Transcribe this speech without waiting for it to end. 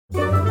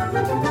Hello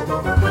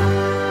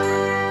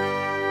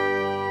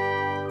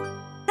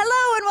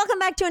and welcome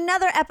back to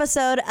another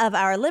episode of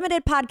our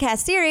limited podcast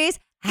series,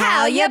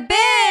 How Ya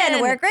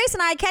Been? Where Grace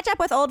and I catch up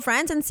with old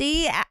friends and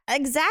see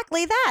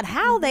exactly that,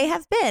 how they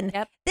have been.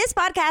 Yep. This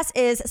podcast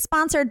is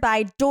sponsored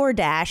by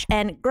DoorDash,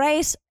 and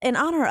Grace, in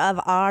honor of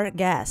our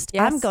guest,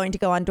 Yes. I'm going to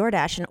go on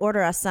DoorDash and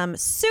order us some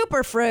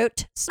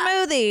superfruit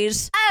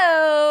smoothies.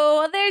 Oh,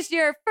 well, there's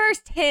your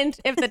first hint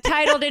if the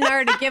title didn't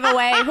already give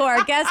away who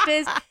our guest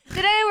is.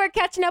 Today, we're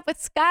catching up with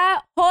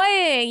Scott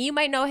Hoying. You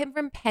might know him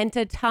from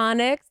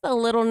Pentatonix, a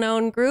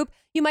little-known group.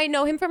 You might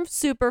know him from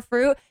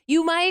Superfruit.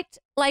 You might,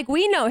 like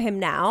we know him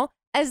now,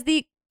 as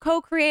the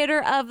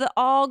co-creator of the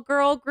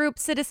all-girl group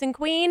Citizen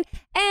Queen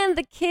and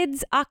the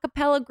kids a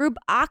cappella group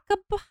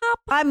Acapop.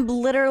 I'm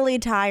literally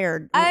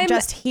tired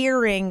just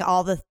hearing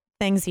all the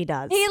things he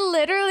does. He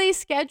literally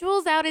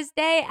schedules out his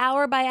day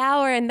hour by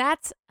hour, and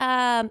that's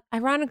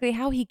ironically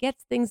how he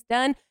gets things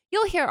done.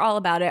 You'll hear all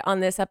about it on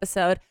this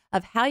episode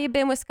of How You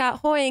Been with Scott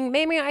Hoying.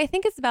 Maybe I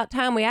think it's about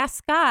time we ask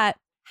Scott,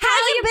 How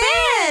you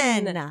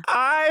been?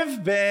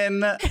 I've been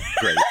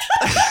great.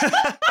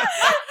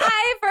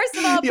 I first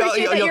of all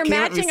appreciate that you're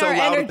matching so our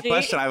loud with energy. the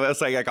question. I was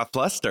like, I got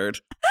flustered.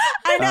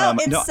 I know,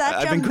 it's no, such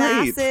I've a been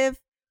great. massive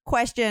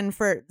question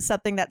for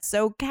something that's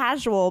so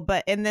casual,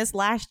 but in this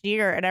last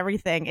year and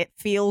everything, it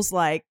feels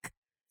like,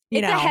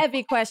 It's a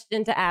heavy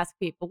question to ask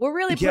people. We're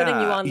really putting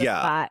you on the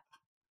spot.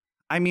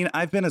 I mean,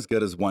 I've been as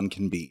good as one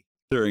can be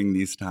during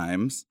these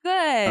times. Good.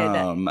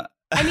 I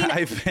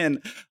mean,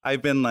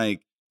 I've been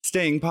like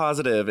staying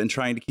positive and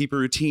trying to keep a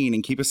routine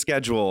and keep a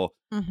schedule.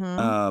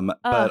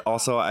 But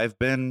also I've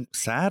been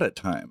sad at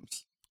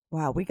times.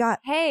 Wow,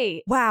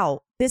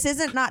 wow, this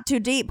isn't not too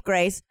deep,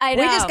 Grace. I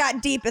know. We just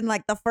got deep in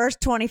like the first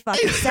 20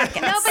 fucking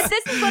seconds. No, but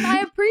this is what I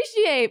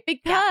appreciate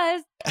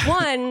because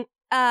one,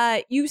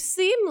 you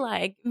seem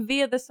like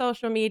via the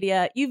social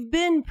media, you've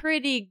been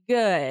pretty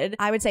good.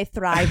 I would say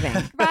thriving.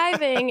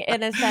 Thriving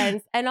in a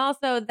sense. And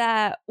also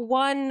that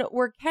one,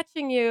 we're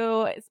catching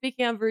you,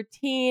 speaking of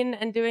routine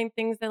and doing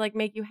things that like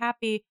make you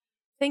happy.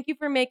 Thank you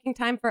for making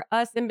time for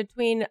us in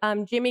between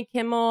Jimmy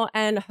Kimmel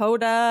and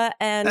Hoda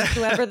and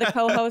whoever the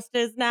co-host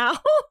is now.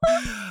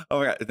 Oh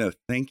my God. No,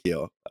 thank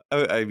you.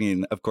 I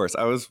mean, of course,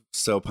 I was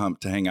so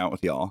pumped to hang out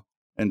with y'all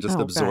and just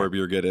absorb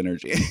your good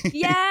energy.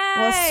 Yay!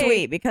 Well,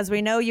 sweet, because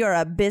we know you're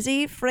a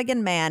busy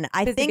friggin' man.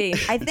 I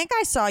think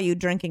I saw you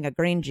drinking a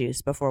green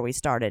juice before we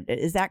started.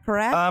 Is that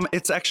correct?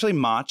 It's actually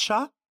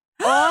matcha.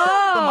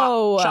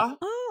 Oh! Matcha.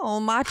 Oh,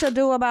 matcha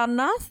do about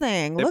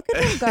nothing. Look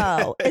at him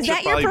go. Is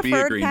that your probably be a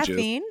preferred green juice.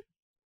 caffeine?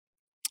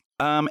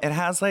 It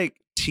has like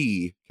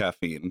tea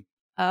caffeine.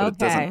 But it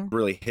doesn't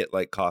really hit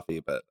like coffee,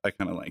 but I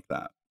kind of like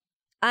that.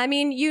 I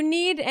mean, you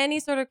need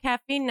any sort of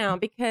caffeine now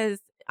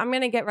because I'm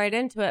going to get right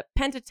into it.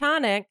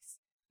 Pentatonix,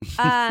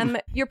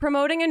 you're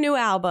promoting a new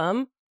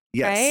album,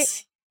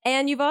 Yes. right?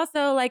 And you've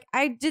also, like,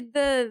 I did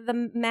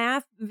the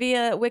math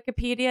via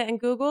Wikipedia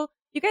and Google.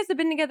 You guys have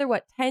been together,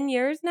 what, 10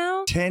 years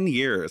now? 10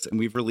 years. And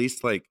we've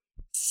released like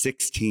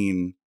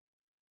 16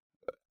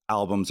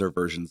 albums or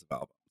versions of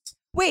albums.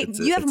 Wait,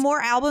 you have more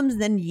albums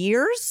than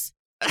years?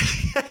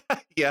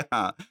 Yeah.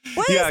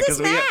 What is this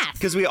math?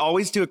 Because we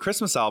always do a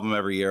Christmas album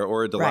every year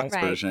or a deluxe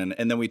Right. version.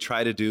 And then we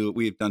try to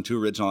we've done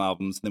 2 original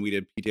albums. And then we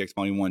did PTX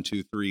Volume 1,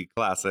 2, 3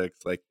 classics.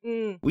 Like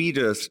we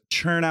just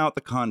churn out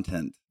the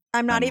content.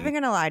 I'm not even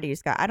going to lie to you,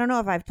 Scott. I don't know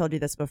if I've told you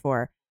this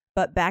before,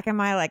 but back in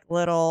my like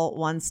little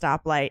one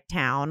stoplight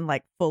town,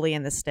 like fully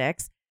in the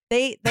sticks,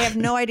 they have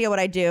no idea what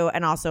I do.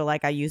 And also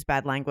like I use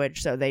bad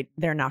language, so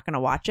they're not going to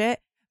watch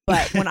it.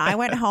 But when I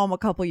went home a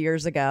couple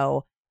years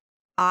ago,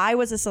 I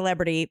was a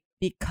celebrity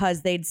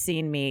because they'd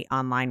seen me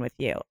online with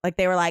you. Like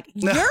they were like,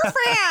 "You're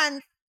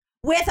friends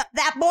with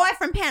that boy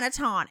from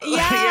Pentaton."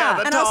 Yeah,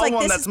 the and I was tall like,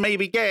 one "This that's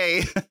maybe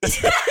gay."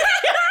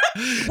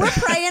 We're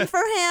praying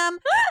for him,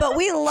 but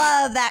we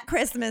love that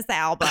Christmas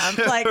album.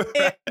 Like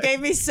it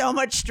gave me so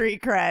much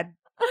street cred.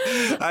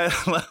 I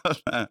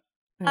love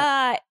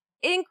that.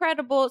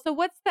 Incredible. So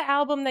what's the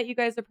album that you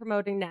guys are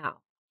promoting now?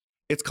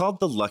 It's called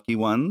The Lucky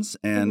Ones,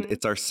 and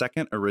it's our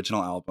second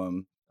original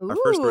album. Our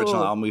first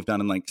original album we've done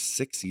in like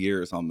 6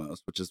 years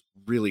almost, which is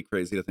really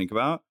crazy to think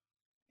about.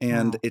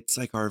 And it's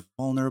like our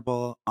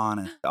vulnerable,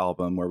 honest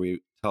album where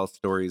we tell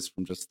stories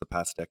from just the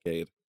past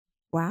decade.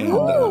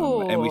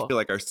 Wow. And we feel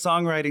like our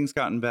songwriting's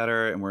gotten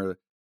better, and we're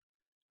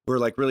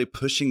like really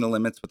pushing the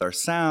limits with our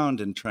sound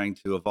and trying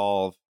to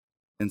evolve.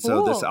 And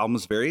so this album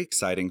is very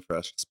exciting for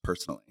us just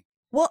personally.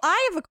 Well,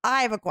 I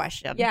have a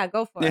question. Yeah,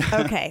 go for it.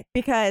 Okay,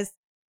 because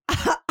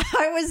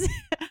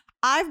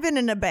I've been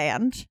in a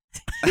band.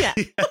 Yeah.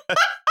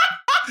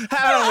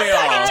 Haven't we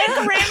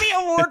all? Grammy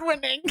award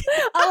winning.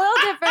 A little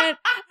different.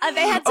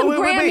 They had some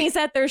Grammys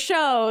at their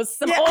shows.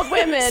 Some old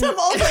women. Some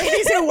old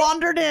ladies who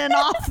wandered in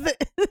off the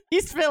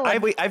East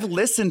Village. I've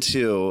listened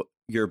to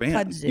your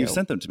band. Kudzu. You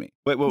sent them to me.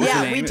 Wait, what was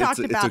the name? We talked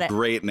about it. It's a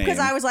great name. Because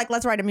I was like,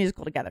 let's write a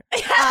musical together.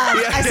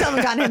 I still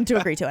haven't gotten him to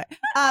agree to it.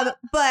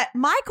 But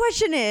my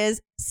question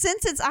is,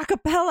 since it's a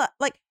cappella,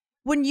 like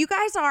when you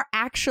guys are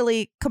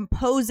actually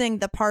composing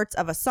the parts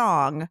of a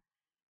song,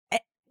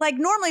 like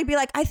normally be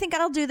like, I think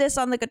I'll do this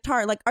on the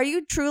guitar. Like, are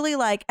you truly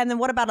like, and then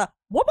what about a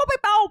whoop,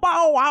 whoop, bow,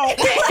 bow, wow?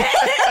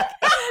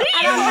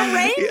 I don't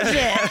arrange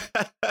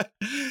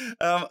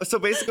it. So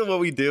basically what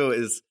we do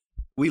is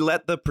we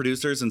let the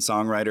producers and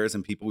songwriters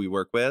and people we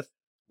work with,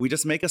 we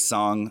just make a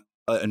song,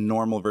 a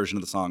normal version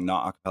of the song,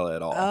 not a cappella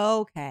at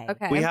all. Okay.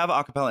 Okay. We have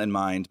a cappella in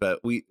mind, but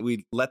we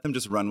let them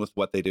just run with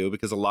what they do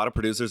because a lot of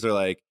producers are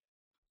like,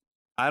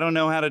 I don't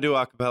know how to do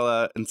a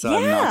cappella, and so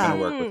I'm not going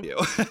to work with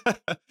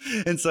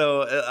you. And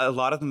so a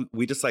lot of them,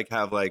 we just like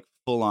have like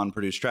full on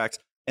produced tracks.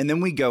 And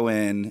then we go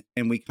in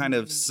and we kind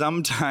of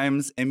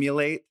sometimes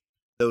emulate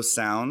those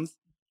sounds.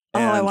 Oh,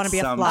 I want to be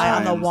a fly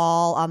on the sometimes-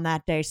 wall on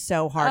that day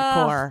so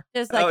hardcore.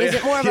 Just like, Oh, is yeah.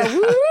 it more of a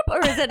whoop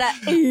or is it a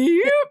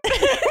whoop?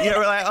 Yeah,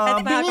 we're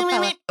like, That's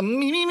my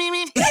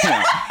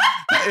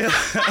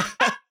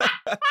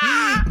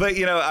But,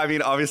 you know, I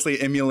mean,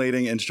 obviously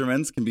emulating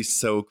instruments can be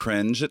so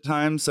cringe at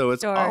times. So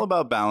it's Sure. all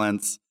about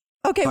balance.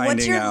 Okay, what's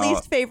finding your out-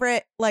 least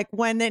favorite, like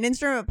when an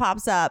instrument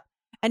pops up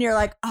and you're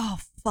like, oh,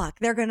 fuck,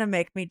 they're going to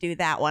make me do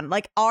that one.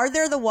 Like, are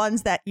there the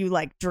ones that you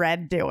like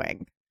dread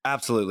doing?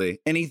 Absolutely.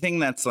 Anything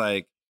that's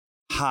like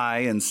high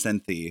and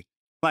synthy,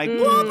 like Mm.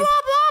 blah, blah, blah,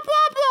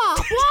 blah, blah,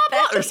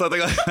 blah, blah, or something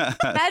like that.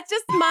 That's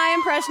just my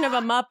impression of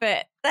a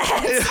Muppet.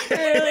 That's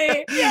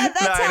really. Yeah,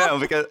 that's No, I how know,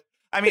 because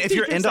I mean, if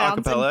you're teacher into sounds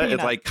in acapella, it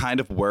Peanuts. like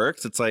kind of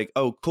works. It's like,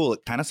 oh, cool.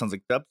 It kind of sounds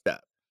like dubstep.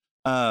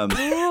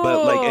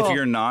 But like, if Ooh.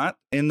 you're not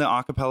in the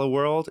acapella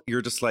world,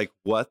 you're just like,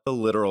 what the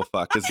literal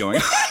fuck is going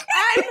on?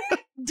 I'm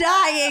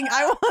dying.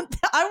 I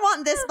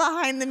want this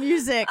behind the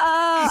music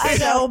Oh, I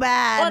know. so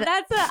bad.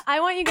 Well, I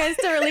want you guys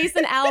to release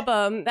an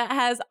album that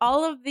has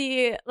all of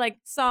the like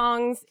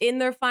songs in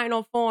their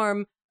final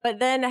form, but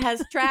then it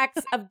has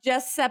tracks of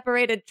just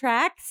separated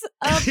tracks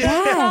of the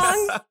Yes.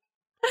 songs.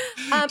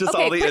 Just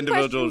Okay, all the quick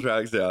individual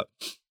question. tracks. Yeah.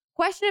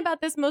 Question about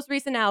this most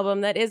recent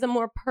album that is a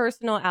more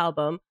personal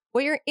album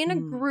where you're in a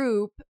Mm.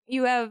 group.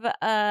 You have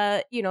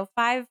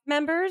 5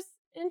 members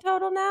in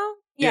total now.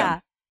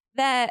 Yeah.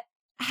 That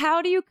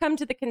how do you come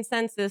to the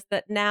consensus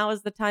that now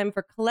is the time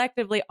for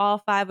collectively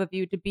all 5 of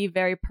you to be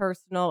very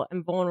personal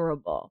and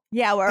vulnerable?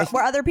 yeah, where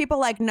other people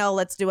like, no,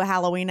 let's do a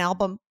Halloween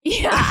album.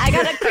 Yeah, I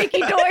got a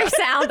creaky door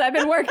sound I've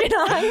been working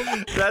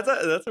on. That's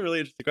a really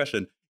interesting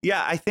question.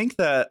 Yeah, I think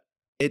that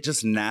it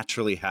just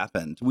naturally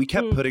happened. We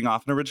kept Mm. putting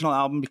off an original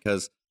album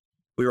because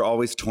we were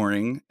always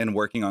touring and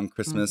working on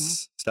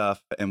Christmas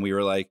stuff, and we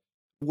were like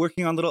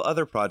working on little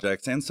other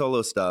projects and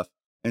solo stuff.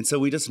 And so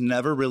we just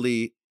never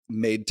really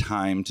made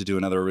time to do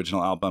another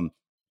original album.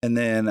 And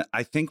then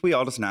I think we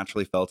all just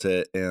naturally felt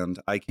it. And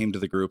I came to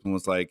the group and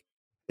was like,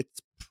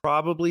 it's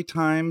probably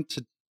time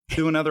to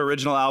do another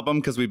original album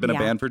because we've been Yeah. a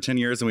band for 10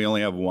 years and we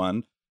only have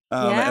one.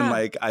 Yeah. And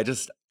like, I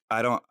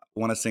don't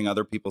want to sing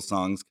other people's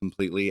songs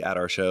completely at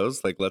our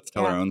shows. Like, let's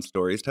tell our Yeah. own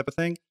stories type of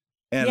thing.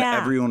 And Yeah.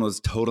 everyone was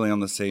totally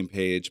on the same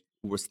page,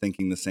 was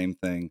thinking the same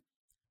thing.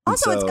 And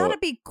Also, it's so- got to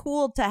be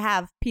cool to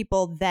have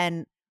people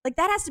then, like,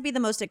 that has to be the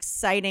most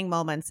exciting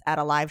moments at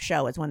a live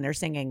show is when they're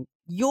singing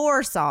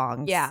your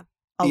songs Yeah.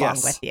 along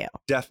Yes. with you.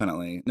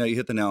 Definitely. No, you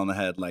hit the nail on the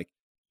head. Like,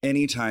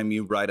 anytime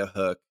you write a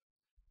hook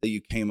that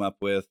you came up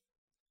with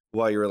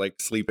while you were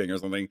like sleeping or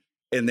something,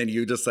 and then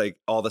you just like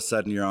all of a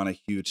sudden you're on a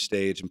huge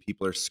stage and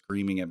people are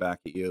screaming it back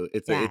at you.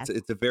 Yes.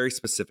 It's a very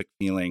specific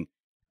feeling.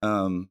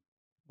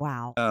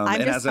 Wow.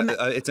 And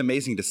it's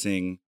amazing to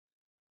sing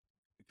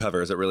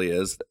covers. It really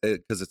is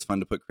because it's fun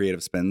to put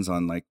creative spins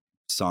on like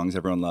songs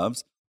everyone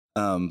loves.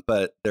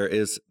 But there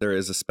is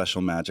a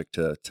special magic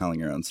to telling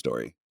your own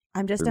story.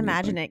 I'm just for me,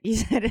 imagining you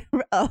said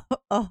a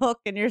hook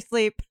in your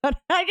sleep.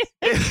 I just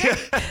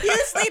you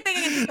sleeping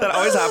and That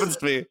always happens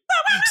to me.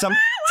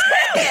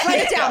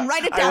 Write it down.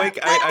 Write it down.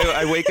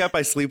 I wake up,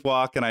 I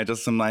sleepwalk, and I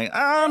just am like,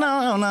 oh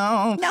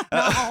no.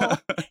 No.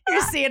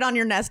 You see it on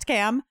your Nest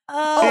Cam.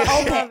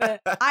 Oh, okay. love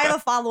it. I have a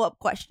follow-up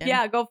question.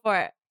 Yeah, go for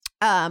it.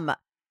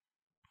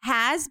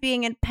 Has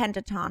being in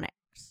Pentatonics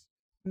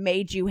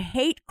made you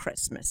hate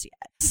Christmas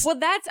yet? Well,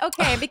 that's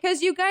okay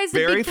because you guys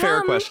have Very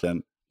fair become-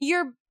 question.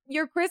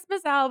 Your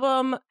Christmas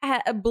album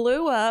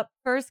blew up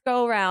first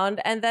go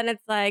round, and then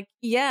it's like,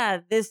 yeah,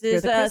 this You're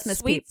is the a Christmas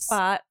sweet peeps.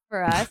 spot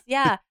for us.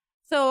 Yeah.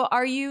 So,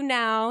 are you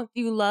now?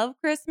 Do you love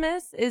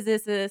Christmas? Is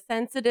this a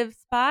sensitive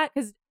spot?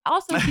 Because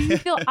also, do you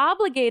feel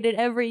obligated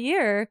every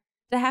year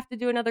to have to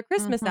do another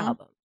Christmas Mhm.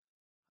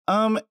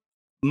 album?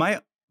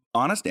 My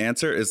honest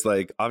answer is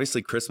like,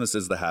 obviously, Christmas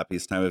is the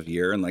happiest time of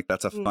year, and like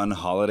that's a fun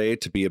holiday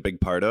to be a big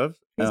part of.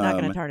 He's not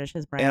going to tarnish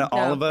his brand. And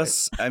all No, of but-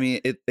 us, I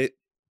mean, it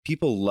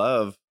people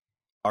love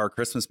our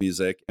Christmas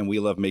music, and we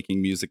love making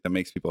music that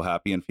makes people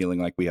happy and feeling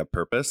like we have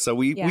purpose.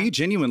 So Yeah. we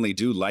genuinely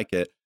do like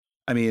it.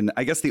 I mean,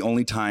 I guess the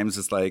only times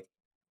is like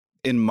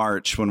in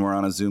March when we're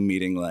on a Zoom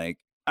meeting, like,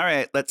 all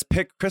right, let's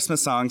pick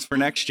Christmas songs for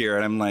next year.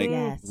 And I'm like,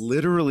 Yes.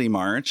 literally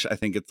March. I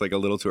think it's like a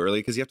little too early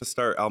because you have to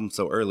start albums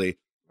so early.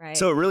 Right.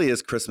 So it really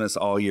is Christmas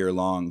all year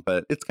long,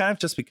 but it's kind of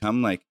just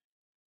become like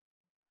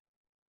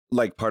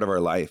part of our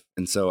life.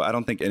 And so I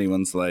don't think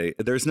anyone's like,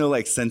 there's no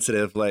like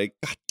sensitive, like,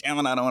 God damn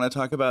it, I don't want to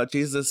talk about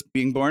Jesus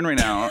being born right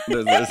now.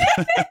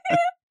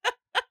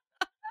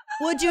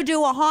 Would you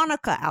do a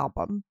Hanukkah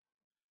album?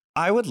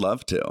 I would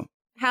love to.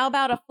 How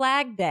about a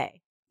Flag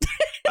Day?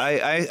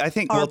 I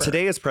think, well, Arbor.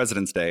 today is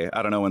President's Day.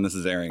 I don't know when this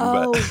is airing.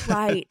 Oh, but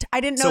right. I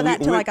didn't know So that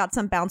we- until we- I got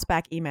some bounce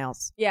back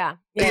emails. Yeah.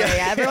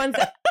 Everyone's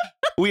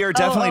we are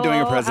definitely doing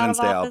a out President's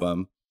of Day office.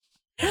 album.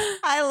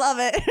 I love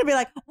it. It'd be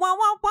like, wow,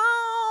 wow,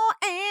 wow,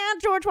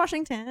 and George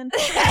Washington.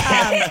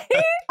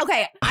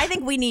 Okay, I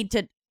think we need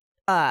to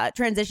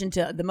transition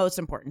to the most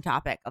important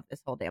topic of this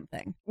whole damn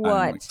thing. I'm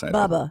what? excited.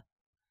 Bubba.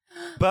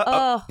 But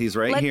Oh, he's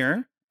right let's-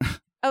 here.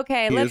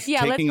 Okay, He let's is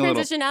taking a little-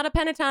 transition out of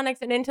Pentatonics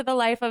and into the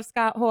life of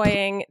Scott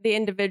Hoying, the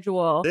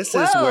individual. This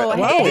Whoa, is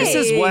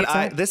what.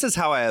 hey. This is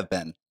how I have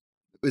been.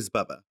 Is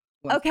Bubba.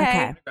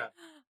 Okay.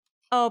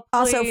 Oh,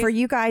 Also, please. for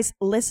you guys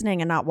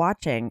listening and not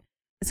watching,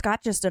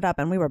 Scott just stood up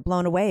and we were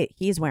blown away.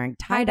 He's wearing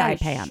tie-dye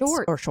Tie-dye pants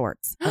shorts. or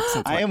shorts. That's I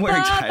what- am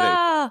wearing tie-dye.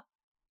 Bubba!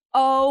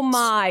 Oh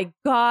my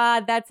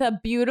God, that's a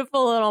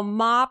beautiful little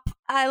mop.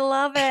 I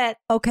love it.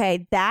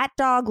 Okay, that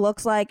dog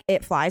looks like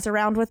it flies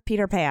around with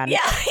Peter Pan.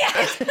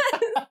 Yeah.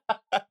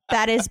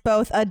 That is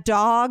both a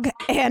dog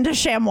and a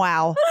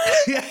ShamWow.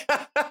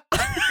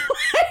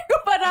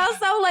 But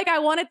also, like, I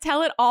want to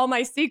tell it all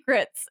my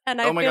secrets,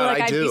 and I Oh my feel God,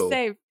 like I I'd do. be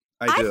safe.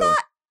 I do.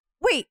 thought,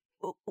 wait,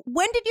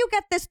 when did you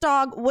get this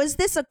dog? Was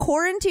this a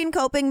quarantine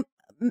coping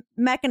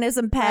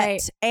mechanism pet?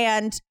 Right.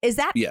 And is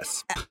that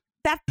Yes.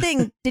 that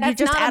thing? Did you That's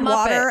just not a add Muppet.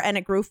 water and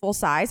it grew full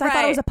size? I thought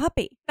it Right. was a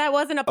puppy. That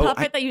wasn't a Oh,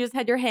 puppet that you just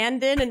had your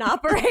hand in and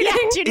operating. Yeah,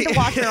 you need to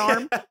wash your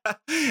arm.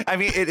 I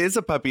mean, it is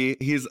a puppy.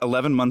 He's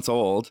 11 months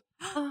old,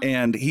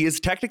 and he is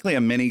technically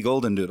a mini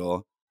golden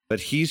doodle, but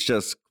he's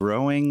just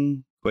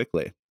growing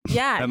quickly.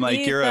 Yeah, I'm like,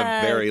 he's, you're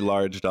a very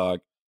large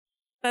dog.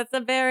 That's a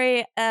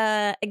very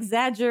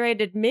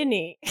exaggerated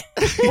mini.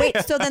 Wait,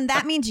 so then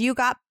that means you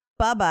got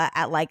Bubba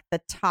at like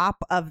the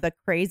top of the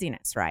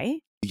craziness,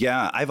 right?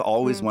 Yeah, I've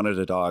always Mm. wanted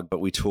a dog, but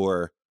we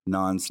tour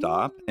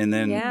nonstop. And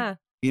then, Yeah,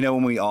 you know,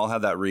 when we all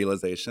have that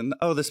realization,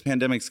 oh, this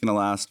pandemic's going to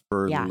last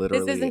for Yeah.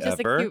 literally this isn't just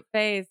ever. a cute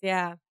phase.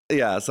 Yeah.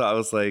 Yeah, so I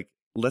was like,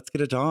 let's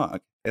get a dog.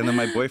 And then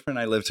my boyfriend and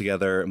I lived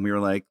together, and we were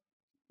like,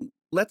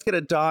 let's get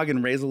a dog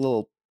and raise a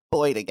little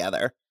boy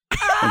together.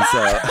 And so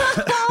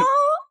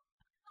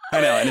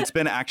I know, and it's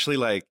been actually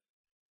like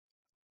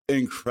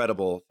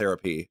incredible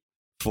therapy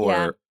for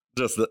Yeah.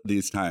 just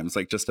these times,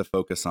 like just to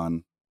focus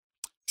on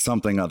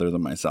something other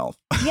than myself.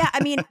 Yeah,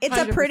 I mean, it's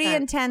a pretty 100%.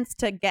 intense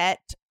to get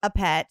a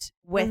pet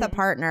with a Mhm.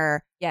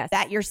 partner Yes.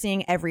 that you're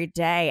seeing every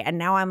day. And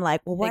now I'm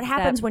like, well, what Big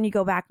happens step. when you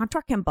go back on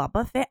track? Can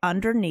Bubba fit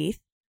underneath?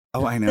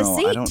 Oh, I know.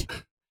 seat. I don't.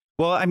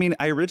 Well, I mean,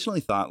 I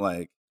originally thought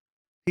like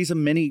he's a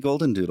mini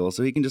golden doodle,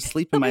 so he can just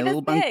sleep in He'll my be this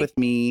little bunk big. with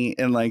me,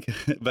 and like,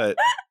 but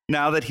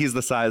now that he's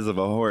the size of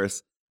a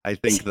horse, I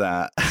think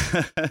that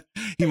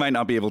he might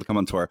not be able to come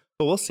on tour.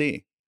 But we'll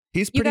see.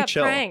 He's You pretty got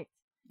chill. pranked.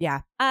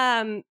 Yeah.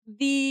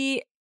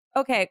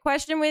 Okay,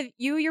 question with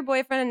you, your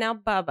boyfriend, and now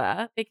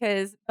Bubba,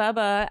 because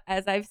Bubba,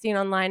 as I've seen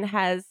online,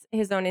 has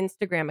his own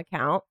Instagram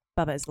account.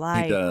 Bubba's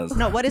life. does.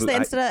 No, what is the I-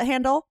 Insta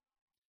handle?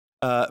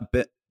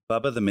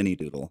 Bubba the mini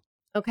doodle.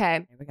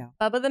 Okay, There we go.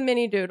 Bubba the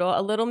mini doodle,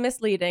 a little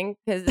misleading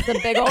because it's a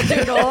big old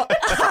doodle.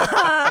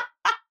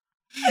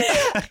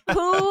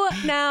 Who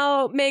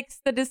now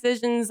makes the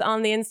decisions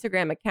on the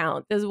Instagram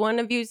account? Does one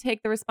of you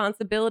take the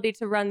responsibility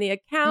to run the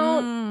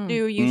account? Mm.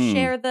 Do you Mm.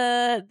 share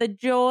the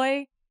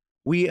joy?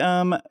 We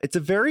it's a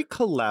very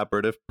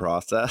collaborative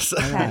process.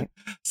 Okay.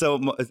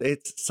 So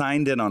it's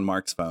signed in on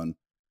Mark's phone,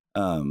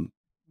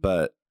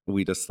 but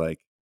we just like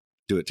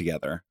do it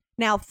together.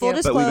 Now, full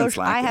Yeah. But we've been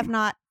disclosure, I have slacking.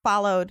 not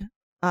followed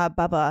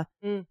Bubba,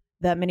 Mm.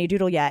 the mini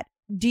doodle yet.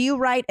 Do you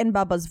write in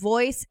Bubba's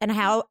voice? And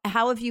how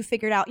have you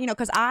figured out,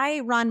 because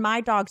I run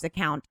my dog's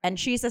account and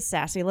she's a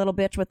sassy little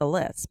bitch with a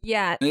lisp.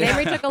 Yeah, Yeah.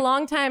 Mary took a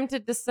long time to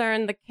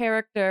discern the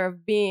character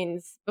of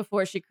Beans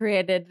before she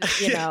created,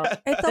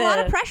 It's a lot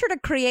of pressure to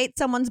create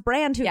someone's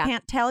brand who Yeah.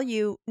 can't tell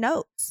you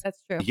notes.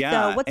 That's true.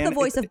 Yeah. So what's the and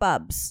voice of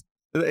Bubs?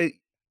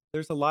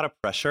 there's a lot of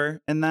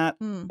pressure in that.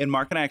 Hmm, And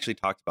Mark and I actually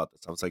talked about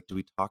this. I was like, do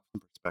we talk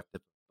from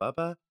perspective of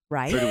Bubba,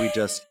 right? or do we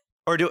just,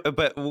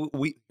 but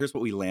we here's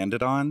what we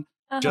landed on.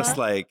 Uh-huh. Just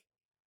like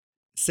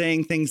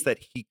saying things that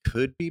he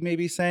could be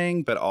maybe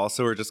saying, but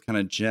also are just kind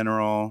of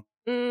general.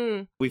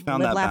 Mm. We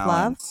found Live, that laugh, love.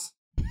 balance.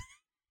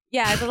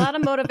 Yeah, there's a lot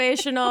of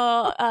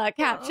motivational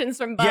captions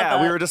from Bubba.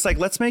 Yeah, we were just like,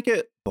 let's make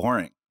it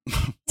boring.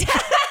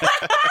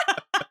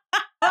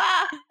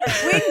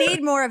 We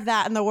need more of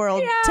that in the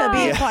world, to be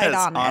Yeah. quite Yes,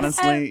 honest.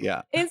 honestly,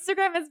 yeah.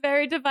 Instagram is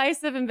very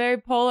divisive and very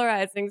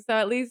polarizing. So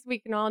at least we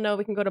can all know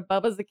we can go to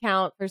Bubba's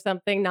account for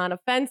something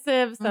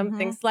non-offensive,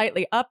 something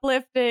slightly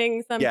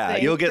uplifting, something Yeah,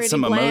 you'll get pretty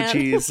some bland.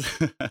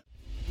 emojis.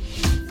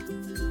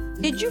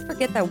 Did you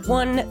forget that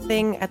one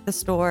thing at the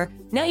store?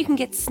 Now you can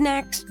get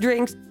snacks,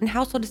 drinks, and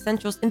household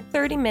essentials in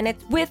 30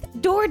 minutes with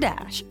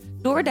DoorDash.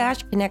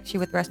 DoorDash connects you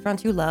with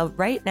restaurants you love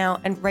right now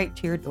and right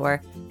to your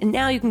door. And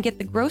now you can get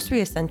the grocery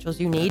essentials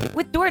you need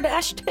with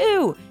DoorDash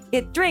too.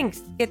 Get drinks,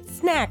 get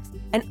snacks,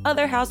 and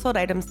other household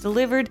items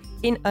delivered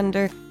in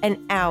under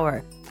an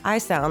hour. I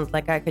sound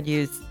like I could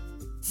use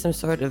some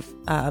sort of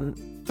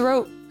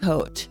throat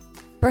coat.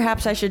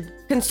 Perhaps I should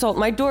consult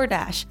my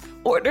DoorDash.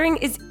 Ordering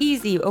is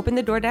easy. You open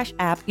the DoorDash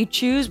app, you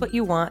choose what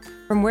you want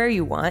from where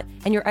you want,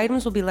 and your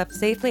items will be left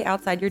safely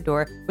outside your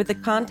door with the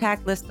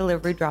contactless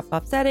delivery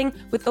drop-off setting.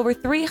 With over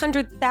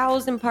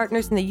 300,000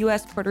 partners in the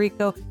US, Puerto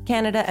Rico,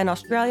 Canada, and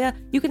Australia,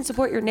 you can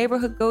support your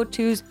neighborhood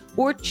go-tos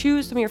or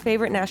choose from your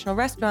favorite national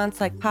restaurants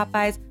like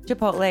Popeyes,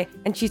 Chipotle,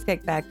 and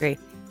Cheesecake Factory.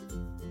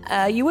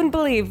 You wouldn't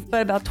believe,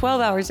 but about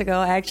 12 hours ago,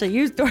 I actually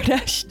used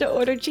DoorDash to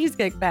order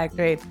Cheesecake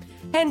Factory.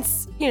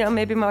 Hence,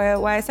 maybe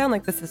why I sound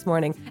like this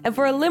morning. And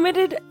for a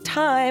limited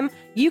time,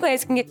 you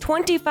guys can get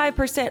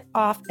 25%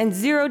 off and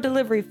 0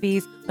 delivery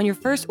fees on your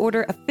first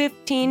order of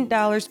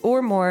 $15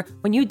 or more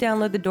when you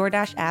download the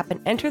DoorDash app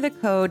and enter the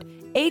code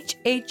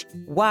HHYB.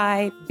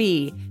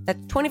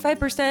 That's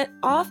 25%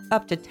 off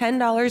up to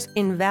 $10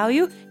 in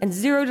value and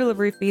 0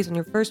 delivery fees on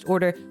your first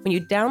order when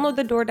you download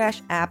the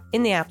DoorDash app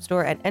in the App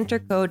Store and enter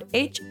code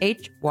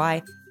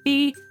HHYB.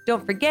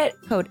 Don't forget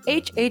code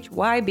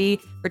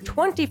HHYB for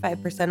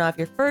 25% off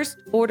your first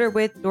order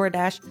with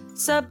DoorDash.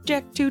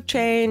 Subject to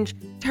change.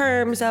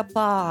 Terms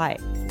apply.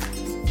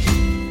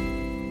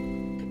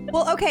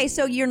 Well, okay,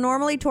 so you're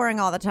normally touring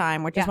all the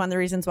time, which is one of the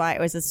reasons why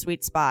it was a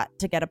sweet spot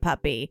to get a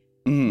puppy.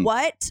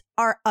 What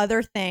are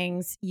other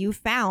things you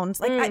found?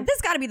 Like, this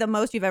got to be the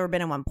most you've ever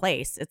been in one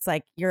place. It's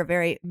like you're a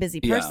very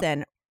busy person.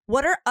 Yeah.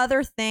 What are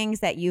other things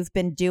that you've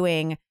been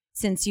doing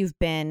since you've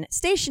been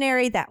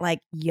stationary that like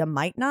you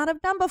might not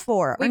have done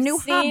before, or new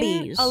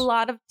hobbies? A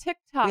lot of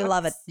TikTok. We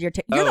love it. You're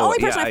the only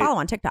person I follow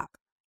on TikTok.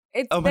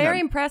 It's very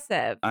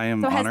impressive. I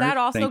am So has honored. that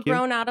also Thank you.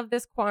 grown out of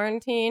this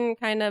quarantine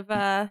kind of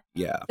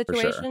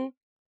situation? For sure.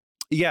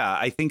 Yeah,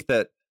 I think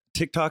that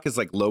TikTok is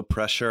like low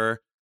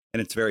pressure and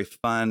it's very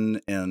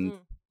fun and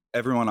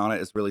everyone on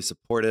it is really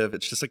supportive.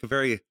 It's just like a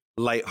very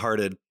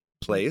lighthearted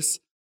place.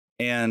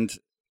 And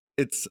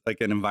it's like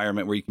an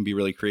environment where you can be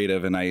really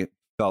creative. And I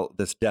felt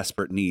this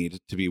desperate need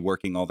to be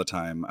working all the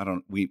time.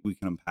 We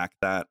can unpack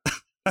that.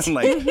 I'm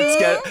like,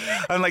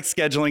 I'm like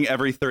scheduling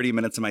every 30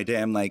 minutes of my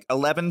day. I'm like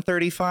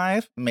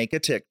 11:35, make a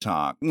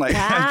TikTok. Like,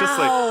 I'm just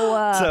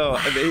like, so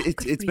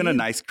it's been a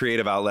nice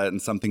creative outlet and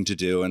something to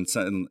do. And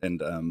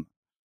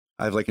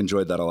I've like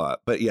enjoyed that a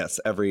lot. But yes,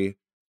 I've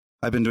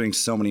been doing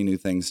so many new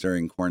things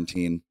during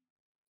quarantine.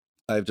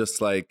 I've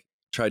just like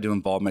tried to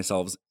involve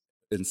myself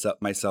in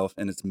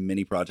as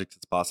many projects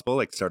as possible.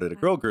 Like started a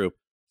girl group,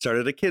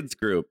 started a kids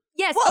group.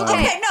 Yes. Well,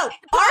 okay, no.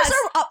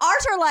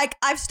 Ours are like,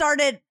 I've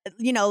started,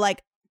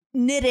 like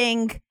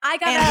knitting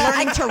and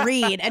learning to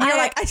read. And you're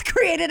like, I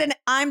created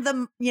I'm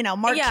the,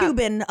 Mark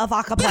Cuban of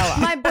acapella.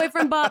 My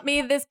boyfriend bought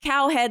me this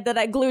cow head that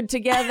I glued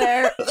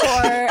together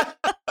for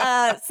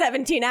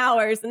 17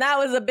 hours. And that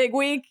was a big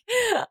week.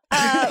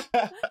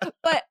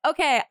 But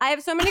okay, I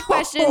have so many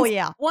questions. Oh,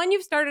 yeah. One,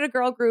 you've started a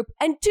girl group.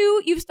 And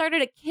two, you've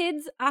started a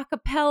kids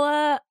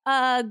acapella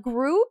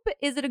group.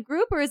 Is it a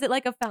group or is it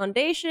like a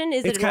foundation?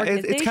 Is it an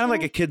organization? It's kind of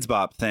like a kids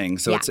bop thing.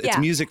 So it's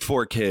music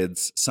for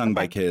kids, sung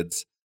by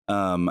kids.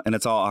 And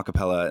it's all a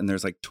cappella, and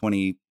there's like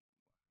 20, I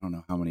don't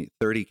know how many,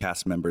 30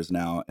 cast members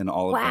now, and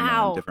all of them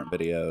are in different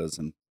videos.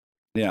 And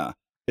yeah,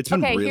 it's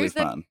been really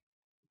fun.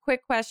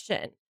 Quick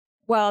question.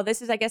 Well,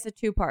 this is, I guess, a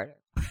two-parter.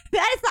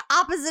 That is the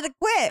opposite of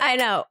quit. I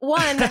know.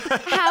 One,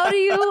 how do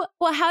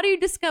you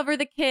discover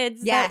the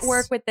kids that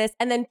work with this?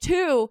 And then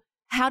two,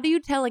 how do you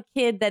tell a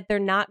kid that they're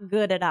not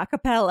good at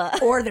acapella?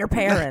 Or their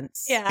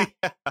parents. Yeah.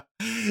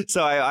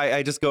 So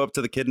I just go up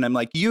to the kid and I'm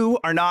like, you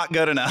are not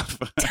good enough.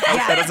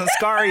 That doesn't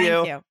scar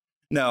you.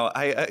 No,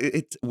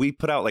 we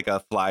put out like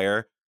a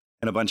flyer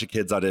and a bunch of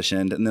kids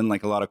auditioned, and then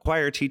like a lot of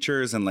choir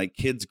teachers and like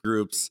kids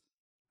groups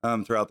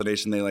throughout the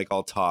nation. They like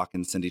all talk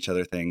and send each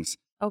other things.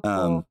 Oh,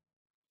 cool.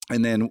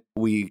 And then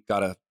we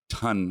got a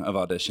ton of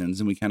auditions,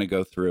 and we kind of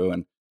go through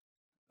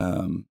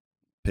and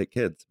pick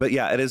kids. But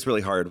yeah, it is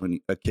really hard when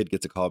a kid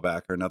gets a call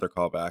back or another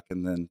call back,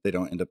 and then they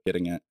don't end up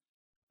getting it.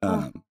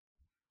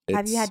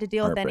 Have you had to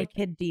deal with any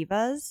kid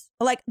divas?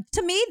 Like,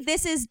 to me,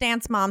 this is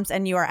Dance Moms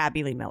and you are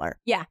Abby Lee Miller.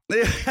 Yeah.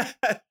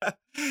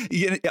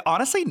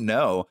 Honestly,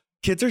 no.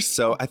 Kids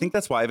are I think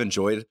that's why I've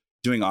enjoyed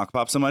doing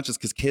Acapop so much, is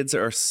because kids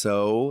are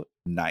so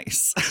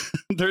nice.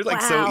 They're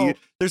like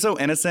they're so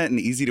innocent and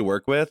easy to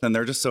work with, and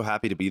they're just so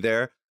happy to be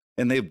there.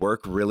 And they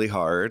work really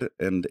hard,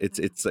 and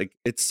it's like,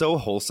 it's so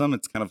wholesome.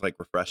 It's kind of like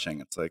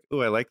refreshing. It's like, oh,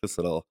 I like this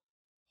little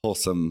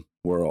wholesome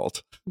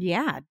world.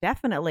 Yeah,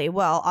 definitely.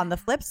 Well, on the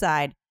flip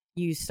side,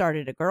 you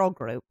started a girl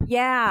group.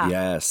 Yeah.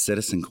 Yes,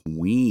 Citizen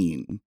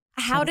Queen.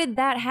 How did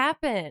that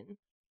happen?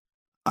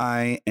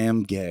 I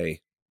am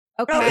gay.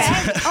 Okay.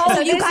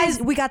 So you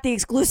guys, we got the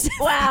exclusive.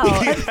 Wow.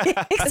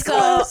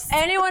 So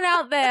anyone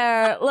out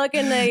there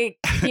looking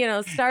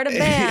to, start a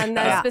band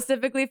that's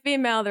specifically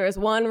female, there is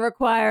one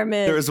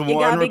requirement. There is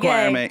one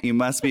requirement. You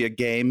must be a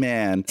gay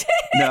man.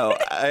 No,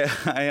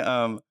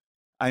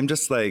 I'm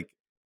just like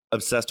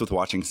obsessed with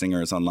watching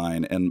singers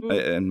online,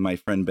 and my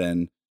friend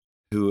Ben,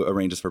 who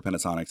arranges for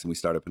Pentatonics, and we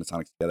started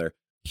Pentatonics together,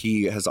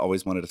 he has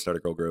always wanted to start a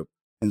girl group.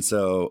 And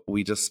so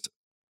we just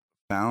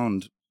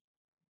found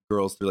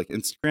girls through like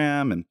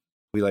Instagram, and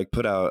we like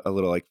put out a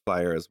little like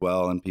flyer as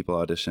well, and people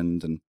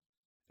auditioned, and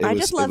I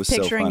just love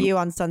picturing you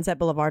on Sunset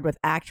Boulevard with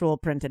actual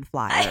printed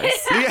flyers.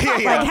 Yeah.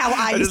 Like how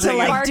I used to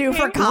like do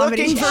for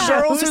comedy Looking for shows.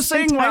 girls who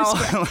sing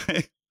well.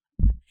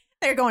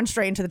 They're going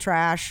straight into the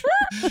trash.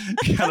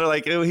 Yeah, they're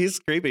like, oh, he's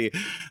creepy.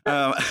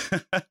 But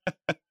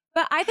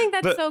I think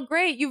that's so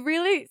great. You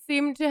really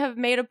seem to have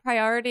made a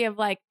priority of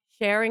like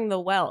sharing the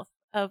wealth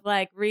of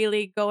like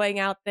really going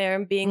out there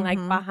and being like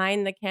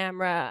behind the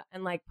camera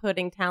and like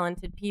putting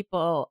talented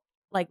people,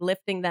 like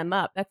lifting them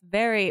up. That's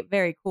very,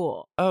 very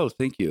cool. Oh,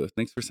 thank you.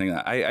 Thanks for saying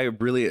that. I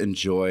really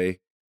enjoy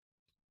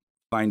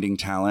finding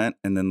talent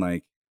and then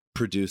like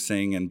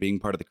producing and being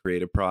part of the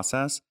creative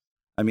process.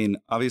 I mean,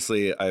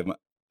 obviously I'm,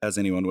 as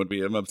anyone would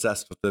be, I'm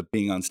obsessed with the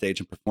being on stage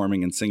and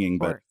performing and singing,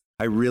 but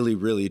I really,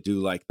 really do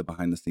like the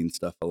behind the scenes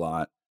stuff a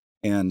lot.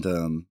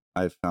 And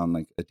I've found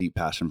like a deep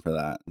passion for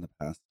that in the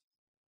past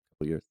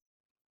couple years.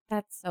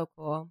 That's so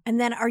cool.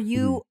 And then are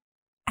you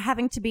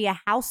having to be a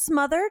house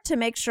mother to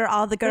make sure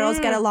all the girls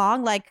get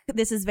along? Like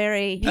this is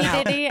very, you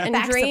know, City and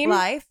facts Dream of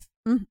life.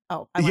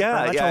 Oh, I went for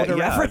a much older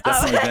reference.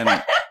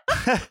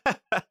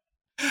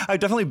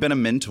 I've definitely been a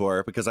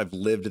mentor because I've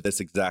lived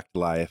this exact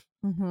life.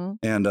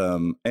 And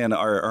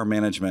our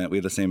management, we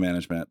have the same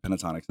management,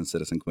 Pentatonics and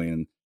Citizen Queen,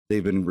 and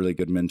they've been really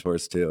good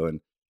mentors too. And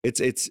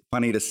it's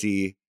funny to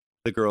see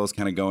the girls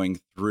kind of going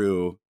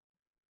through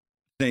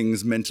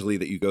things mentally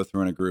that you go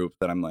through in a group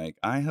that I'm like,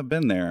 I have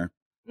been there.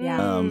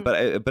 Yeah.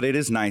 But it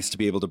is nice to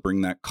be able to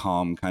bring that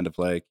calm kind of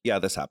like, yeah,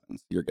 this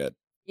happens. You're good.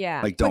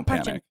 Yeah. Like, don't Quick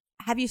panic. question.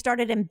 Have you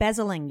started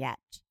embezzling yet?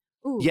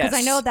 Yes. Because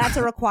I know that's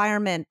a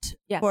requirement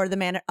for the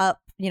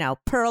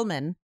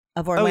Perlman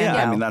of Orlando. Oh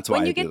yeah, I mean that's why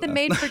when you get the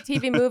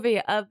made-for-TV movie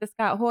of the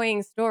Scott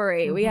Hoying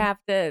story, we have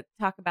to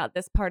talk about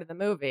this part of the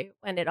movie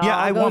when it all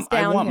goes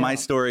downhill. I want my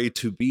story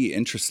to be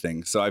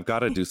interesting, so I've got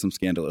to do some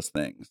scandalous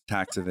things,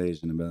 tax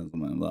evasion,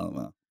 embezzlement, blah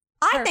blah.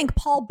 I think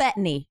Paul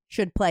Bettany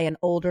should play an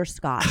older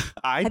Scott.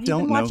 Have you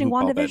been watching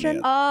WandaVision?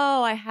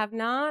 Oh, I have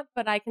not,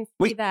 but I can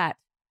see that.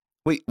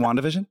 Wait,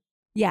 WandaVision?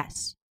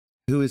 Yes.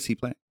 Who is he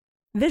playing?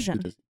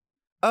 Vision.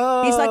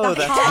 Oh, he's like a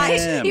that's hot.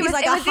 him. He was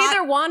like it was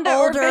either Wanda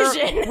older, or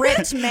Vision.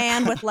 ripped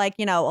man with like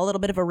a little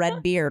bit of a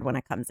red beard when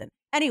it comes in.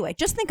 Anyway,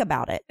 just think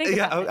about it.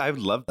 I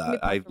would love that.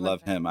 I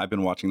love him. I've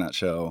been watching that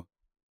show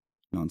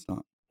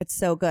nonstop. It's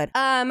so good.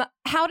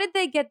 How did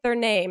they get their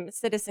name,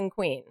 Citizen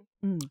Queen?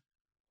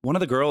 One of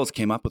the girls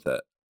came up with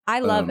it. I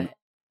love it.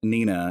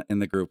 Nina in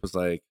the group was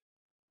like,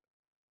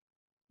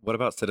 "What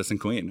about Citizen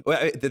Queen?"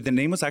 Well, the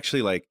name was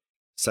actually like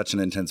such an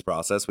intense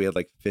process. We had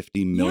like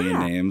 50 million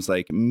names,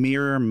 like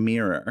Mirror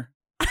Mirror.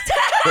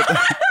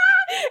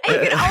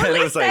 And you can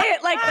only say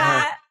it like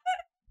that.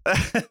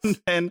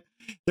 And then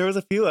there was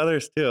a few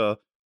others too.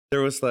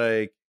 There was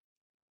like,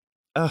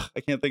 I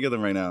can't think of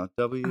them right now.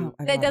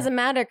 It doesn't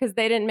matter because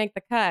they didn't make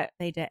the cut.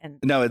 They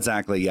didn't. No,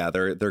 exactly. Yeah,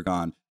 they're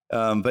gone.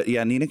 But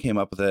yeah, Nina came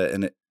up with it,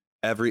 and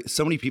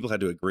so many people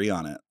had to agree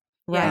on it.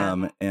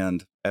 Right.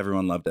 And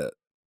everyone loved it.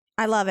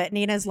 I love it.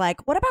 Nina's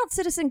like, "What about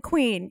Citizen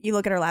Queen?" You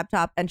look at her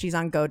laptop, and she's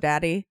on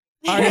GoDaddy.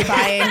 Already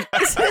buying.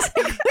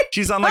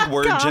 She's on like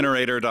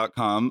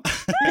wordgenerator.com.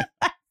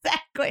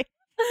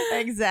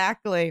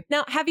 Exactly.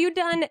 Now, have you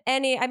done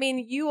any? I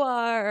mean, you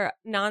are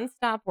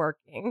nonstop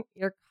working.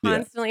 You're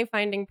constantly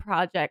finding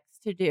projects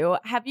to do.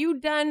 Have you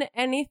done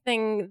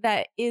anything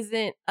that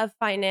isn't a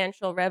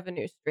financial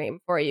revenue stream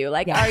for you?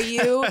 Like, are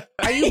you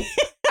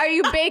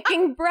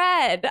baking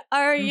bread?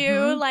 Are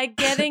you like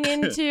getting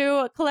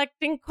into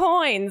collecting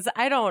coins?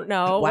 I don't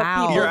know. Wow. What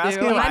people You're do.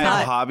 asking if I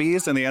have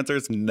hobbies, and the answer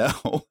is no.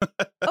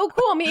 Oh,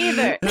 cool. Me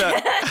either.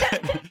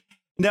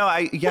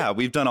 No,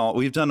 we've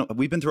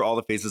been through all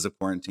the phases of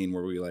quarantine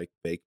where we like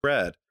bake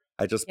bread.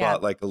 I just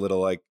bought like a little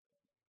like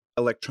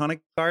electronic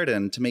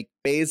garden to make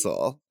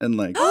basil and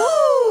like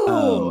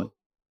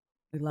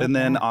and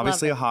then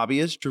obviously a hobby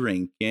is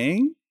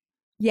drinking.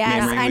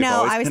 Yes, Memory I we've know.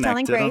 always I was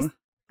telling connected Grace,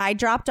 I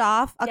dropped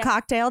off a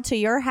cocktail to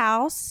your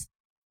house.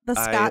 The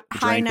Scott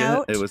High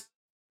Note. It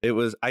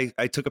was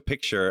I took a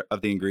picture of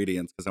the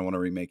ingredients because I want to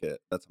remake it.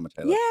 That's how much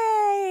I love it.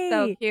 Yay!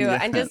 So cute.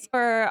 Yes. And just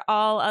for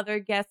all other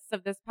guests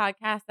of this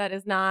podcast, that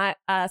is not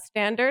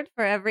standard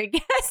for every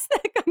guest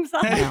that comes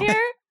on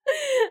here.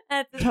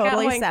 That's a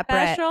Totally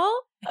separate. Special.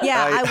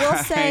 Yeah, I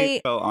will say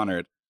I felt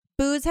honored.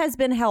 booze has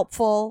been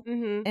helpful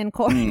in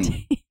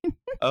quarantine.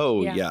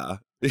 Oh, yeah.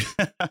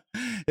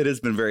 It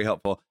has been very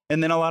helpful.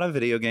 And then a lot of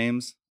video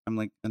games. I'm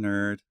like a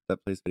nerd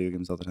that plays video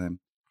games all the time.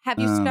 Have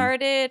you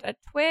started a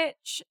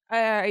Twitch?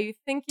 Are you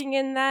thinking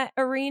in that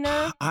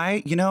arena?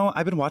 I've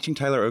been watching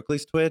Tyler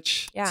Oakley's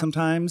Twitch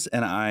sometimes,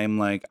 and I'm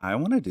like, I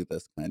want to do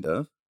this kind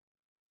of.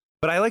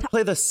 But I like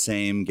play the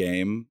same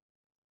game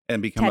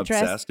and become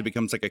obsessed. It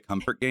becomes like a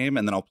comfort game,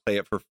 and then I'll play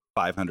it for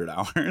 500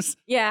 hours.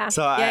 Yeah.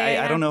 So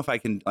I don't know if I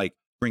can like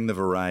bring the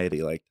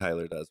variety like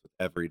Tyler does with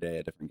every day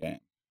a different game.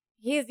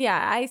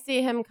 I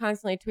see him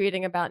constantly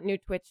tweeting about new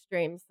Twitch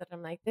streams that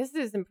I'm like, this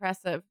is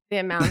impressive, the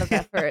amount of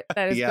effort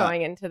that is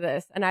going into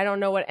this. And I don't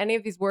know what any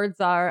of these words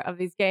are of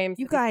these games.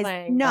 You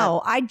guys,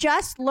 no, I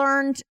just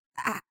learned,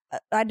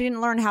 I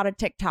didn't learn how to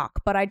TikTok,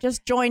 but I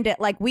just joined it.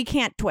 Like, we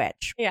can't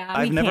Twitch. Yeah.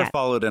 I've never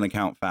followed an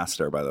account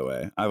faster, by the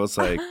way. I was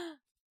like,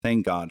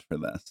 Thank God for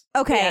this.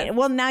 Okay, Yes.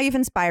 well, now you've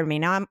inspired me.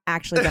 Now I'm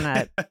actually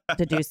gonna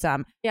to do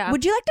some. Yeah.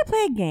 Would you like to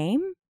play a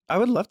game? I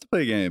would love to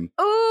play a game.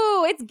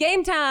 Ooh, it's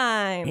game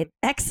time.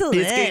 Excellent.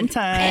 It's game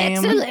time.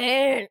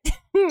 Excellent.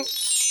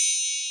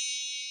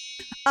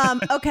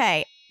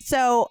 Okay,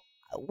 so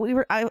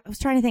I was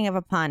trying to think of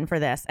a pun for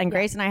this, and Yeah.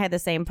 Grace and I had the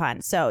same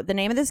pun. So the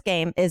name of this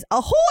game is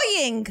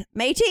Ahoying,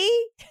 matey.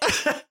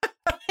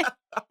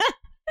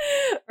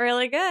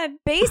 Really good.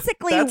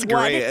 Basically, That's what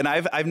great. And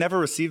I've never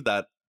received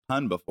that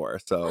pun before.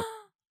 So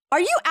are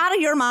you out of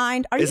your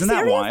mind? Are isn't you that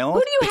serious? wild? Who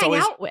do you It's hang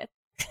always- out with?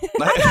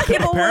 thought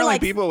people were Apparently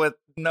like- people with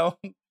no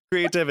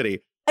creativity.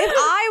 If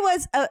I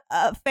was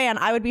a fan,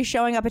 I would be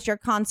showing up at your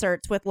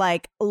concerts with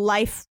like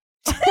life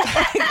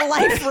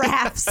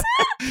rafts. Just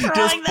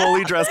Throwing them-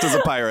 fully dressed as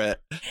a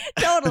pirate.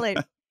 Totally.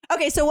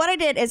 Okay, so what I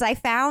did is I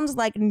found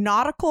like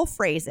nautical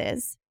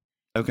phrases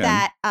Okay.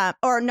 that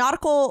or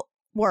nautical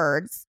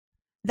words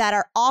that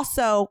are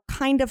also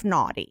kind of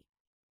naughty.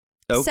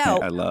 Okay.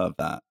 so- I love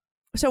that.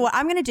 So what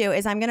I'm going to do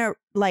is I'm going to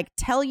like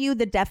tell you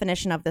the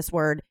definition of this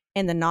word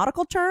in the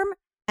nautical term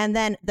and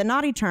then the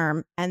naughty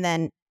term, and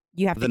then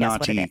you have to The guess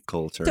what it naughty is.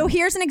 culture. So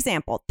here's an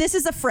example. This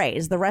is a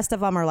phrase. The rest of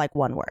them are like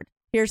one word.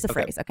 Here's the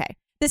Okay. phrase. Okay.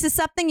 This is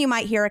something you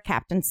might hear a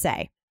captain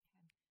say.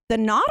 The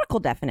nautical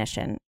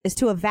definition is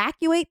to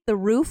evacuate the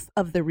roof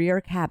of the rear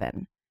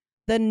cabin.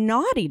 The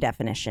naughty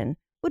definition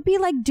would be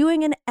like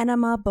doing an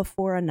enema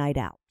before a night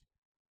out.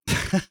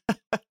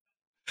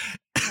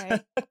 Okay.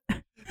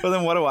 Well,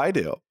 then what do I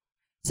do?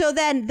 So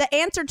then the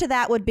answer to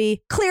that would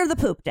be clear the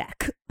poop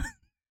deck.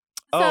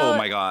 Oh So-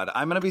 my God.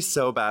 I'm going to be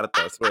so bad at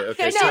this. Wait,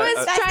 okay. She so,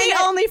 was That's trying the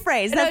to- only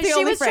phrase. No, That's the she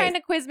only was phrase. trying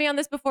to quiz me on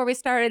this before we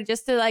started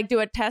just to like do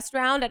a test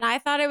round, and I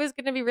thought it was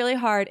going to be really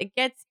hard. It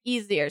gets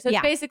easier. So it's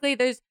Yeah. basically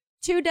there's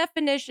two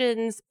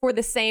definitions for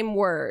the same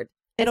word.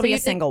 And It'll so be you a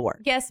have to single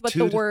word. Guess what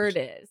Two the word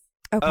is.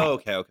 Okay.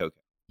 oh, okay.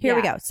 Here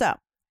we Yeah. go. So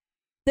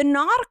the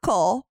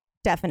nautical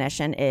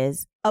definition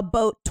is a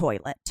boat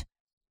toilet.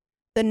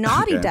 The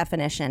naughty Okay.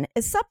 definition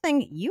is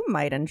something you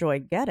might enjoy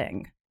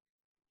getting.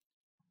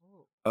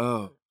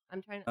 Oh,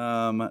 I'm trying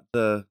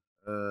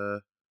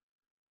to.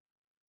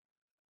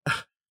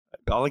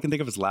 all I can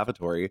think of is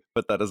lavatory,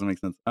 but that doesn't make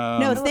sense.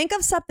 No, think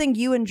of something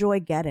you enjoy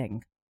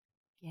getting.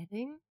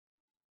 Getting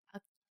a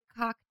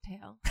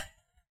cocktail.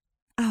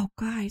 Oh,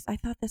 guys, I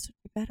thought this would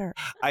be better.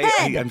 I'm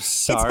head.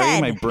 sorry.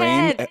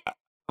 head.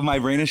 My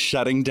brain is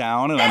shutting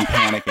down and I'm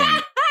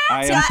panicking.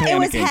 I So am panicking. it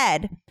was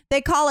head. They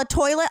call a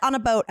toilet on a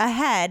boat a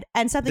head,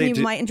 and something They you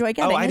do- might enjoy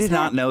getting. Oh, I is did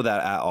not head. know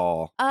that at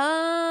all.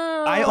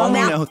 Oh. I Well, only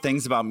now- know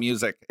things about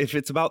music. If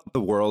it's about the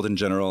world in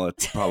general,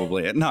 it's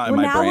probably not in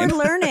Well, my now brain. we're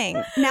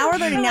learning. Now we're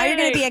learning. Now you're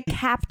going to be Learning. a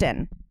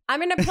captain. I'm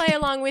going to play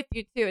along with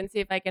you too and see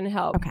if I can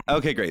help. Okay.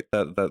 Okay, great.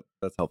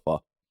 That's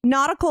helpful.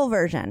 Nautical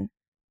version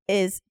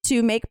is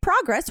to make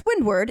progress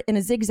windward in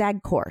a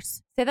zigzag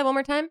course. Say that one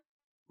more time.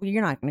 Well,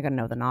 you're not going to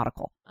know the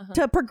nautical. Uh-huh.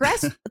 To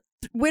progress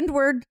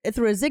windward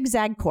through a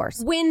zigzag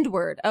course.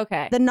 Windward.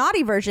 Okay. The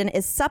naughty version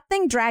is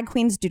something drag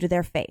queens do to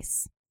their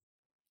face.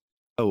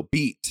 Oh,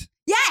 beat.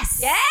 Yes.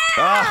 Yeah.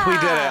 Oh, we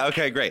did it.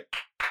 Okay, great.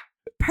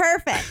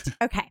 Perfect.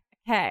 Okay.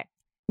 Okay.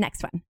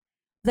 Next one.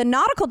 The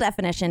nautical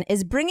definition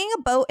is bringing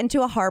a boat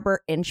into a harbor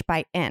inch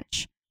by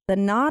inch. The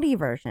naughty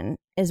version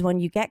is when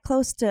you get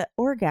close to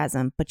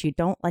orgasm, but you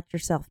don't let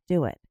yourself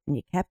do it. And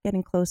you kept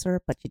getting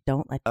closer, but you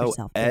don't let Oh,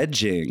 yourself do it.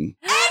 edging.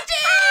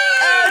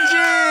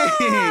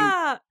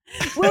 Ah!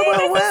 Woo, woo,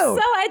 This is woo.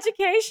 so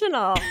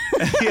educational.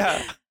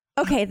 Yeah.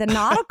 Okay, the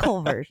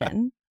nautical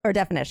version or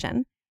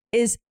definition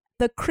is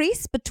the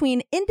crease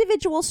between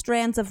individual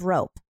strands of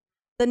rope.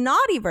 The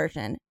naughty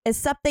version is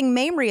something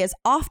Mamrie is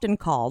often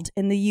called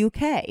in the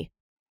UK.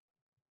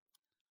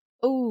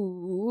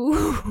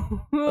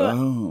 Ooh.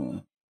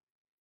 Oh.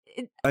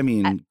 I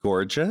mean,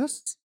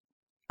 gorgeous.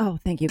 Oh,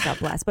 thank you, God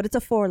bless. But it's a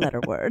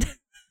 4-letter word.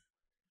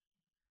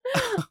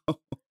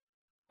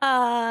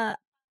 The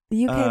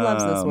UK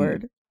loves this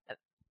word.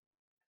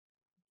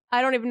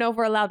 I don't even know if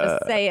we're allowed to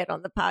Uh, say it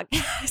on the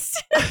podcast.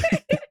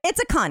 It's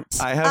a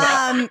cunt. I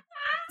have-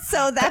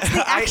 So that's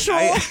the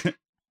actual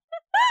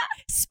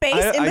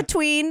space in I-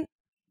 between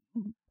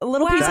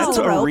little Wow. pieces That's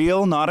of a rope.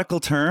 real nautical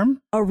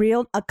term? A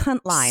cunt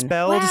line.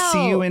 Spelled Wow.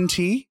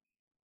 C-U-N-T?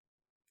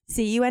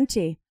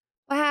 CUNT.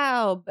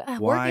 Wow.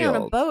 Working on a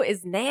Wild. boat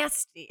is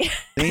nasty.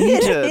 They need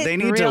It's to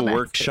real nasty.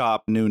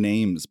 workshop new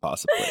names,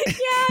 possibly.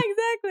 yeah,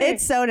 exactly.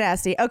 It's so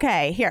nasty.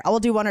 Okay, here, I will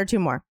do one or two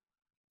more.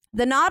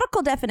 The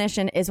nautical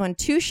definition is when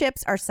two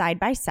ships are side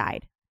by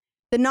side.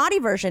 The naughty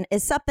version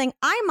is something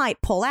I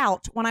might pull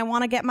out when I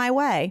want to get my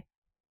way.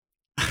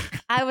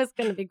 I was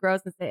going to be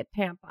gross and say a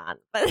tampon,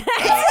 but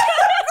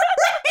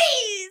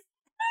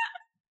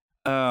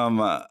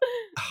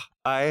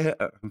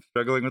I'm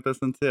struggling with this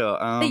one too.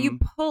 that you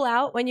pull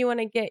out when you want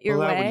to get your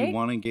pull out when way. you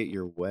want to get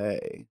your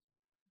way.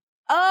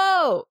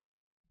 Oh,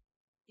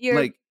 you're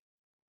Like,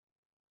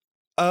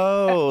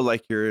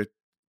 like your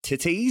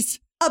titties?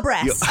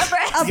 Abreast. You-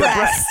 abreast.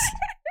 Abreast.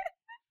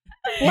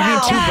 You mean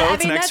two Wow.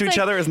 boats next to each that's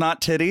other is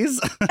not titties?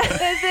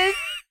 This is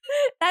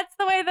That's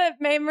the way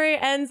that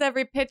Mamrie ends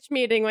every pitch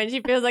meeting when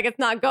she feels like it's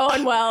not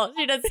going well.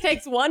 She just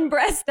takes one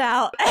breast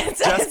out and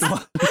says, Just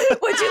one.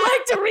 would you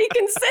like to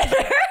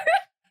reconsider?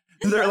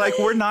 They're like,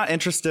 we're not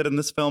interested in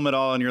this film at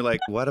all. And you're like,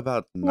 what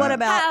about that? What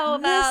about How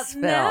about this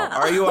film? now?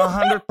 Are you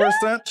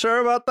 100% sure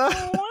about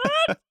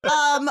that?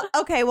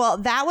 Okay, well,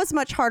 that was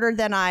much harder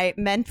than I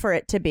meant for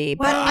it to be.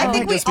 But Well, I I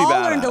think might we just be all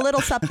bad learned at a it.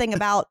 little something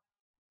about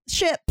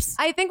ships.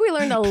 I think we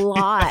learned a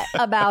lot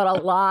about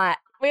a lot.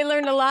 We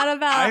learned a lot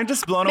about. I'm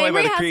just blown away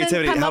by Mamrie the hasn't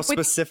creativity, come how up with-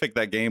 specific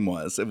that game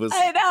was. It was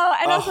I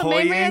know. So Mamrie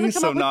ahoying, hasn't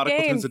come so up with nautical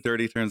games. terms of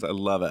dirty terms. I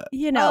love it.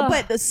 You know,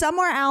 Ugh. but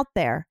somewhere out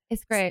there,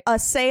 It's great. a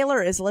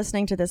sailor is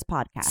listening to this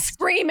podcast.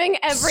 Screaming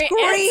every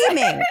answer.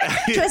 Screaming.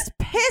 Just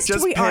pissed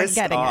Just we aren't pissed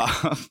getting it.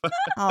 off.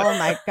 Oh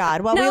my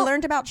God. Well, we No.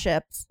 learned about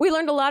ships. We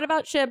learned a lot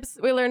about ships.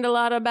 We learned a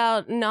lot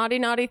about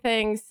naughty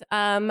things.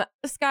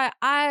 Scott,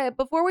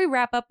 before we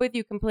wrap up with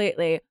you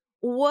completely,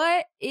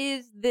 what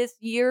is this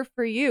year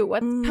for you?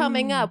 What's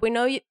coming up? We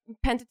know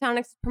Pentatonix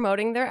is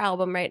promoting their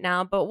album right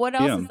now, but what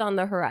else Yeah. is on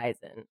the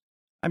horizon?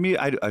 I mean,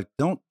 I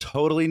don't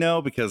totally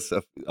know because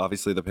of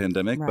obviously the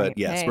pandemic, Right. but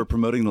yes, Hey. we're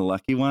promoting the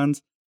Lucky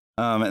Ones.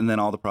 And then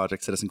all the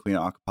projects, Citizen Queen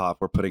and Acapop,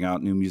 we're putting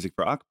out new music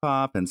for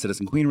Acapop, and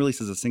Citizen Queen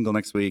releases a single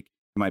next week.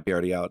 It might be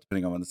already out,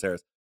 depending on when this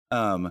airs.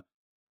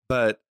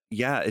 But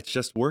yeah, it's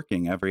just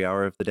working every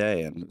hour of the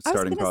day and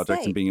starting gonna projects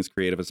say. and being as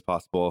creative as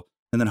possible.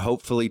 And then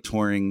hopefully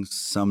touring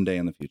someday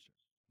in the future.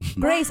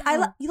 Grace,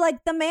 Wow. like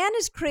the man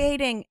is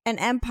creating an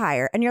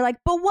empire, and you're like,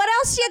 but what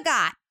else you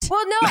got?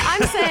 Well, no,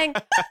 I'm saying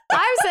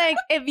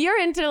if you're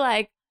into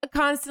like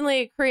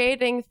constantly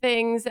creating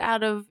things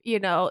out of,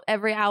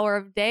 every hour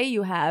of day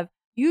you have,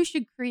 you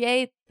should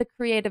create the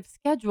creative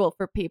schedule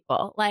for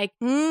people. Like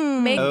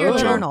make Oh. your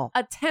journal.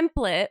 a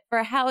template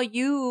for how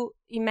you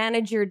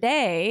manage your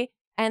day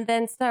and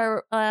then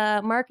start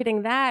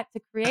marketing that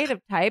to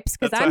creative types.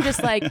 Because That's I'm a-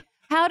 just like,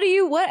 how do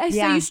you, So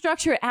Yeah. you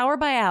structure it hour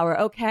by hour,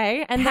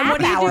 okay? And then Half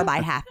what do you hour do?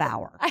 by half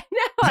hour. I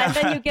know. And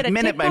then you get a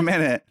minute by TikTok-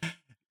 minute.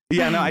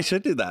 Yeah, no, I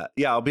should do that.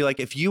 Yeah, I'll be like,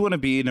 if you want to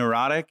be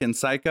neurotic and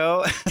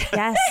psycho,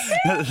 Yes,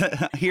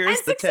 here's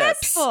and the tips.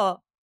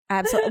 successful.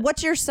 absolutely.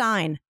 What's your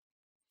sign?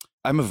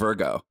 I'm a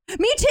Virgo.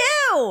 Me too.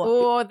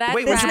 Oh, that's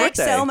Wait, This what's your makes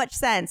birthday? so much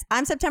sense.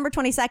 I'm September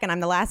 22nd. I'm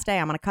the last day.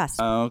 I'm on a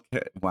cusp.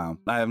 Okay. Wow.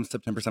 I'm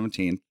September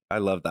 17th. I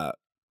love that.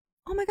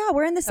 Oh my God,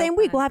 we're in the So same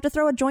week. fun. We'll have to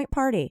throw a joint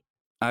party.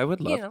 I would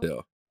love You know.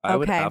 to. I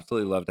would Okay.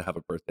 absolutely love to have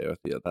a birthday with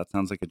you. That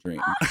sounds like a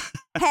dream.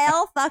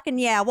 Hell fucking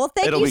yeah. Well,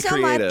 thank It'll you be so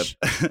creative.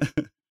 much.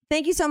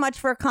 Thank you so much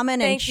for coming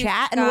and Thank you,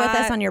 chatting with us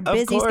Scott. on your Of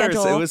busy course.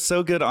 schedule. It was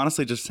so good,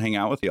 honestly, just to hang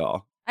out with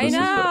y'all. I This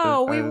was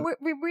know. the-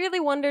 We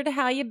really wondered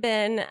how you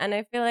been, and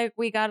I feel like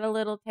we got a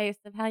little taste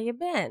of how you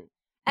been.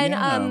 And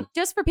Yeah.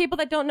 just for people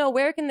that don't know,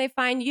 where can they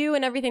find you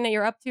and everything that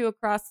you're up to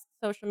across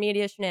social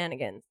media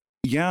shenanigans?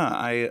 Yeah,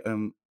 I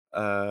am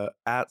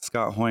at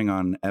Scott Hoying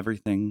on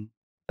everything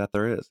that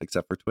there is,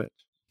 except for Twitch.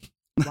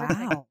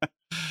 Wow.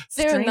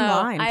 Soon,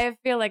 Streamlined. though, I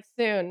feel like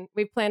soon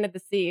we planted the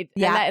seed.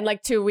 Yeah. And that in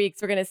like 2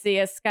 weeks, we're going to see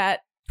a Scott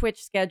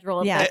Twitch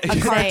schedule. Yeah, that's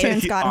a cartoon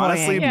insane. Scott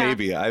Honestly, Hoying. Yeah.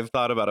 maybe. I've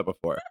thought about it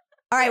before.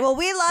 All right. Well,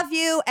 we love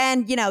you.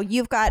 And,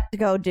 you've got to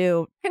go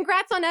do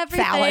Congrats on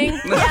everything. Fallon.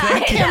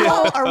 Thank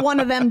you. or one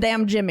of them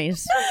damn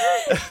Jimmys.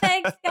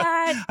 Thanks,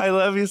 Scott. I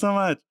love you so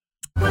much.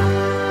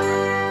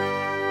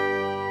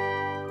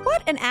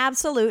 What an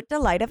absolute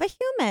delight of a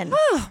human.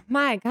 Oh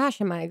my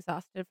gosh, am I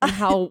exhausted from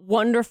how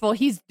wonderful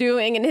he's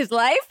doing in his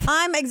life?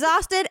 I'm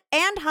exhausted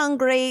and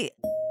hungry.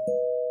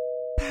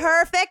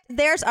 Perfect.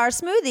 There's our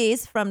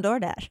smoothies from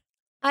DoorDash.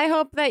 I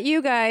hope that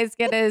you guys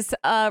get as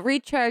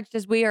recharged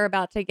as we are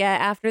about to get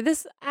after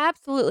this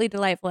absolutely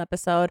delightful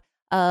episode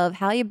of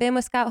How You Been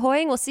with Scott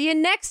Hoying. We'll see you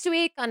next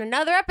week on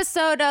another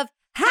episode of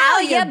How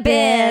Ya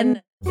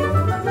Been.